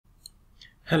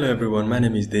Hello everyone, my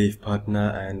name is Dave Partner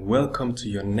and welcome to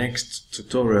your next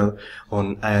tutorial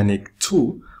on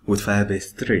Ionic2 with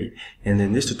Firebase 3. And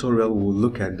in this tutorial we'll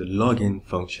look at the login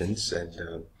functions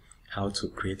and how to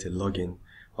create a login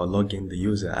or log in the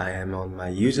user. I am on my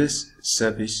users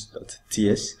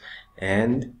service.ts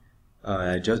and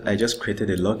I just created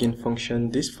a login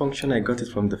function. This function I got it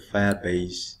from the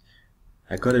Firebase.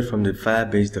 I got it from the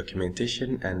Firebase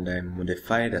documentation and I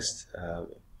modified as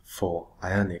for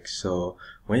Ionic. So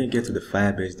when you get to the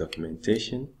Firebase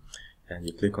documentation and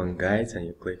you click on guides and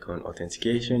you click on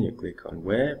authentication, you click on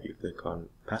web, you click on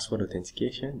password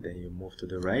authentication, then you move to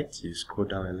the right, you scroll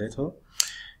down a little,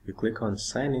 you click on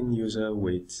sign in user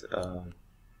with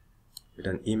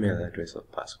an email address or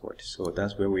password. So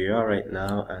that's where we are right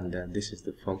now, and this is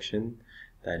the function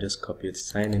that I just copied,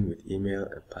 sign in with email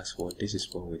and password. This is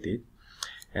what we did,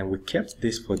 and we kept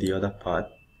this for the other part.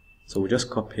 So we just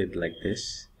copy it like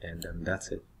this, and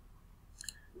that's it.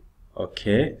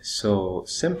 Okay, so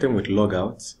same thing with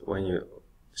logout.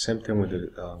 Same thing with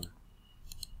the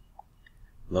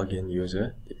login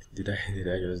user. Did I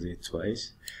just do it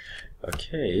twice?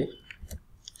 Okay.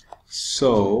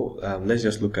 So let's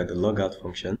just look at the logout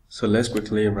function. So let's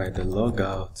quickly write the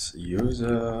logout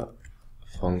user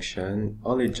function.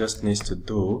 All it just needs to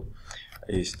do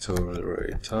is to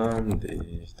return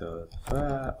the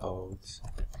far out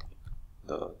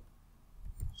the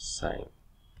sign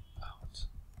out.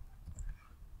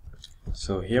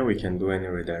 So here we can do any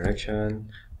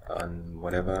redirection and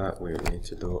whatever we need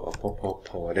to do, or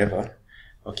pop-up or whatever.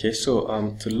 Okay, so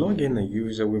to log in a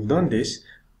user, we've done this.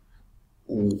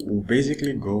 We'll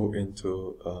basically go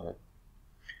into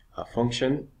a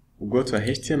function. We'll go to a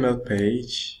HTML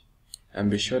page and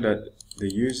be sure that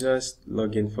the user's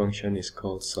login function is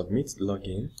called submit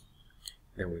login.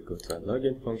 Then we go to a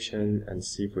login function and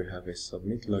see if we have a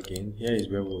submit login. Here is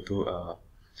where we'll do a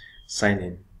sign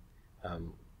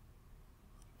in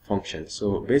function.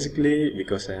 So basically,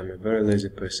 because I am a very lazy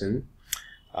person,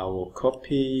 I will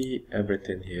copy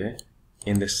everything here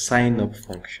in the sign up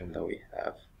function that we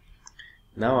have.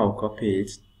 Now I'll copy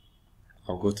it.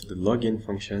 I'll go to the login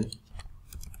function,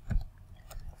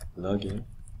 login,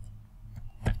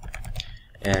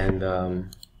 and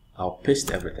I'll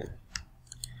paste everything.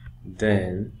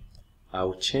 Then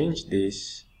I'll change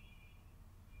this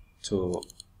to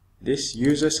this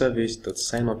user service dot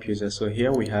sign up user. So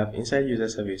here we have inside user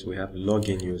service we have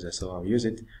login user. So I'll use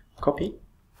it, copy,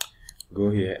 go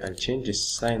here and change the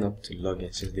sign up to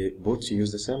login, since they both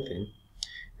use the same thing.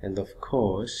 And of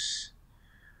course,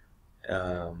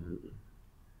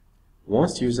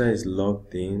 once user is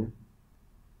logged in,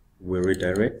 we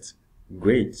redirect.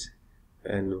 Great.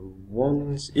 And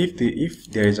once if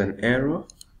there is an error,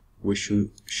 we should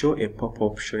show a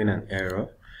pop-up showing an error.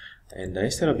 And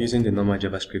instead of using the normal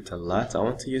JavaScript a lot, I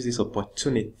want to use this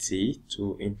opportunity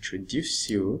to introduce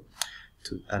you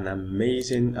to an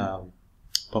amazing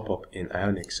pop-up in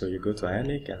Ionic. So you go to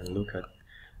Ionic and look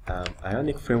at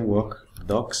Ionic framework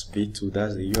docs v2.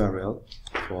 That's the URL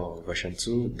for version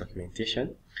 2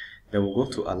 documentation. Then we'll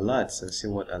go to alerts and see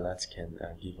what alerts can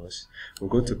give us. We'll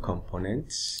go to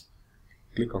components,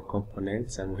 click on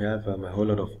components, and we have a whole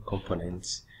lot of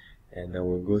components. And then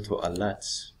we'll go to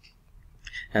alerts.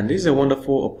 And this is a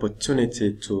wonderful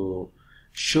opportunity to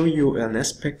show you an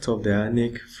aspect of the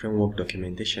Ionic framework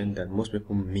documentation that most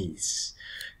people miss.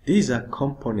 These are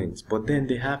components, but then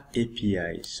they have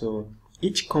APIs. So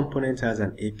each component has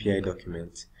an API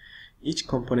document. Each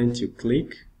component you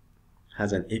click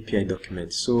has an API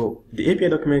document. So the API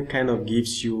document kind of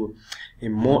gives you a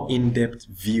more in-depth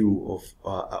view of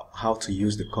how to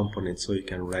use the component. So you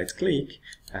can right click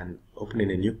and open in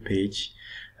a new page.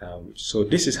 So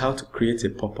this is how to create a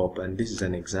pop-up, and this is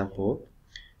an example.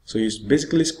 So you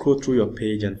basically scroll through your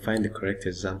page and find the correct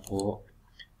example.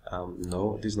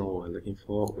 No, this is not what we're looking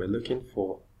for. We're looking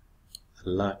for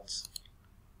alert.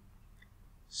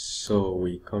 So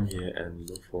we come here and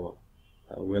look for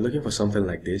we're looking for something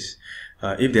like this.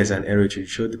 If there's an error, you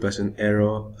show the person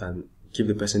error and give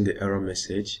the person the error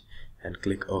message and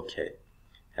click OK.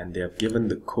 And they have given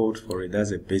the code for it.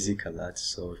 That's a basic alert.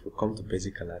 So if we come to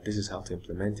basic alert, this is how to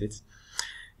implement it.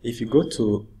 If you go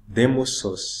to demo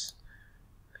source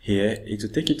here, it will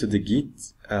take you to the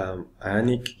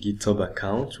Ionic GitHub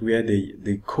account, where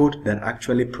the code that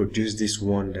actually produced this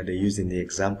one that they used in the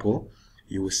example,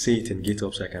 you will see it in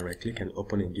GitHub. So I can right click and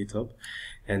open in GitHub.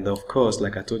 And of course,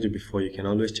 like I told you before, you can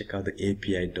always check out the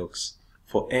API docs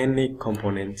for any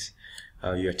component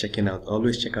you're checking out.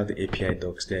 Always check out the API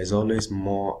docs. There's always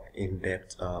more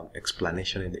in-depth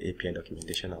explanation in the API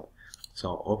documentation. So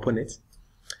I'll open it.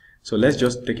 So let's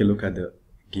just take a look at the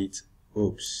Git.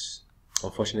 Oops,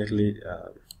 unfortunately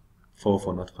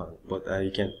for not found, but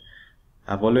you can,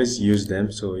 I've always used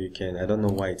them, so you can, I don't know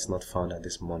why it's not found at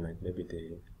this moment. Maybe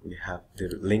the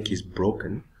link is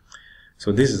broken.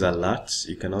 So this is alert.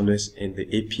 You can always, in the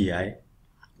API,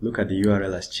 look at the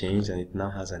URL has changed and it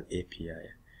now has an API.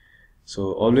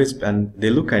 So always, and they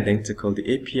look identical,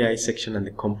 the API section and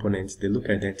the components, they look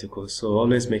identical. So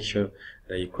always make sure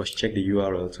that you cross-check the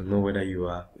URL to know whether you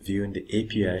are viewing the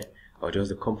API or just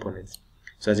the components.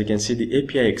 So as you can see, the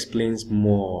API explains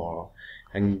more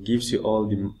and gives you all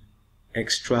the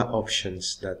extra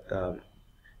options that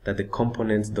that the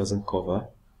component doesn't cover.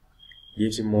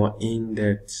 Gives you more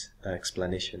in-depth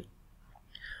explanation.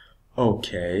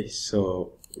 Okay,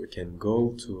 so we can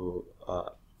go to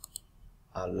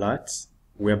alert.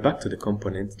 We're back to the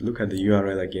component. Look at the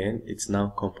URL again. It's now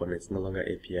components, no longer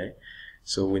API.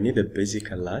 So we need a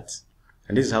basic alert,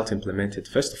 and this is how to implement it.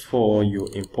 First of all, you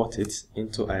import it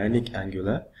into Ionic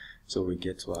Angular. So we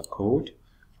get to our code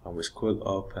and we scroll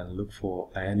up and look for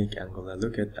Ionic Angular.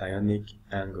 Look at Ionic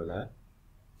Angular.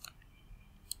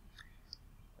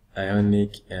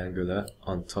 Ionic Angular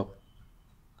on top.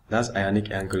 That's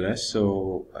Ionic Angular.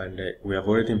 So, and we have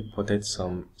already imported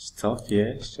some stuff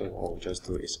here. So what we'll just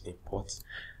do is import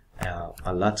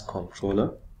alert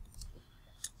controller.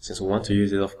 Since we want to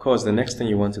use it, of course, the next thing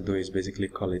you want to do is basically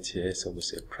call it here. So we'll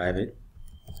say private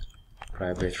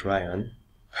Ryan,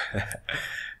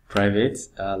 private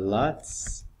alert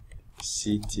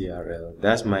ctrl.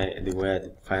 That's the way I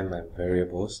define my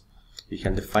variables. You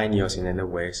can define yours in any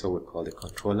way, so we call the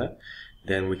controller.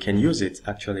 Then we can use it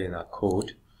actually in our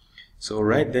code. So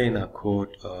right there in our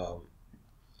code,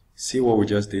 see what we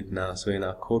just did now. So in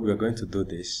our code, we're going to do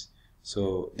this.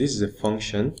 So this is a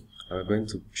function, and we're going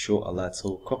to show alert. So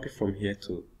we'll copy from here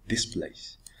to this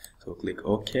place. So click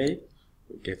OK.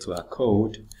 We get to our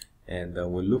code, and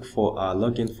we'll look for our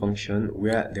login function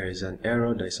where there is an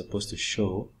error that is supposed to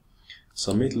show.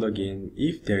 Submit login.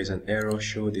 If there is an error,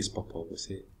 show this pop-up. We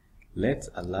say let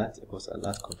alert equals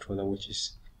alert controller, which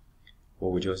is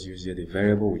what we just use here, the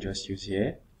variable we just use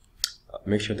here.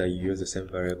 Make sure that you use the same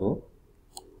variable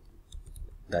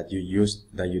that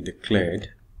you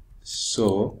declared.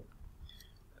 So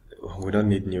we don't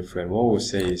need new frame. What we'll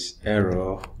say is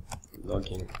error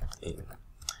logging in,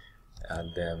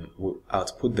 and then we'll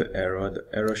output the error. The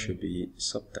error should be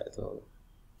subtitle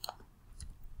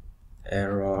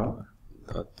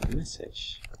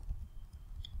error.message.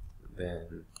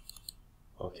 Then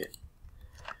okay,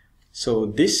 so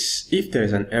this, if there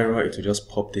is an error, it will just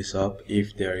pop this up.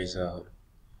 If there is an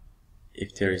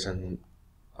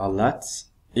alert,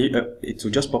 it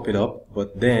will just pop it up.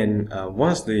 But then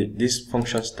once this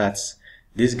function starts,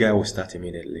 this guy will start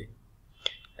immediately.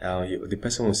 The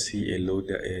person will see a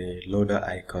loader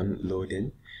icon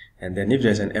loading, and then if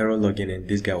there's an error logging in,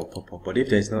 this guy will pop up. But if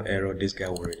there's no error, this guy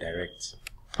will redirect.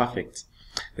 Perfect.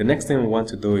 The next thing we want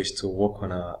to do is to work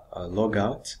on a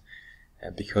logout.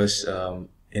 Because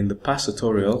in the past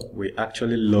tutorial we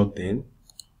actually logged in.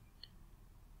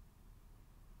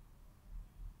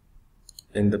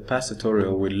 In the past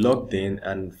tutorial we logged in,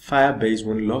 and Firebase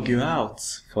won't log you out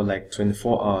for like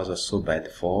 24 hours or so by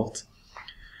default.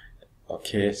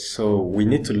 Okay, so we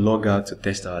need to log out to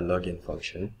test our login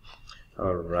function.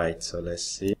 Alright, so let's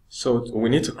see. So we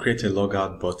need to create a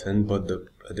logout button, but the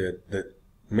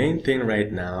main thing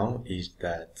right now is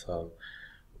that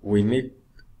we need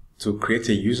to create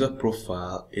a user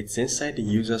profile. It's inside the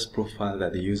user's profile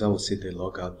that the user will see the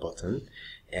logout button,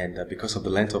 and because of the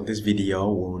length of this video,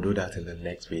 we will do that in the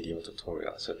next video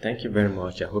tutorial. So thank you very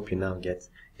much. I hope you now get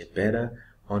a better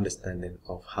understanding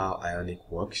of how Ionic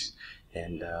works,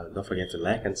 and don't forget to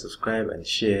like and subscribe and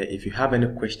share. If you have any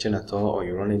question at all, or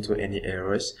you run into any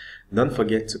errors, don't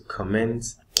forget to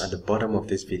comment at the bottom of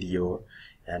this video,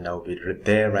 and I'll be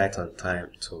there right on time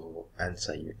to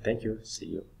answer you. Thank you. See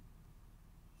you.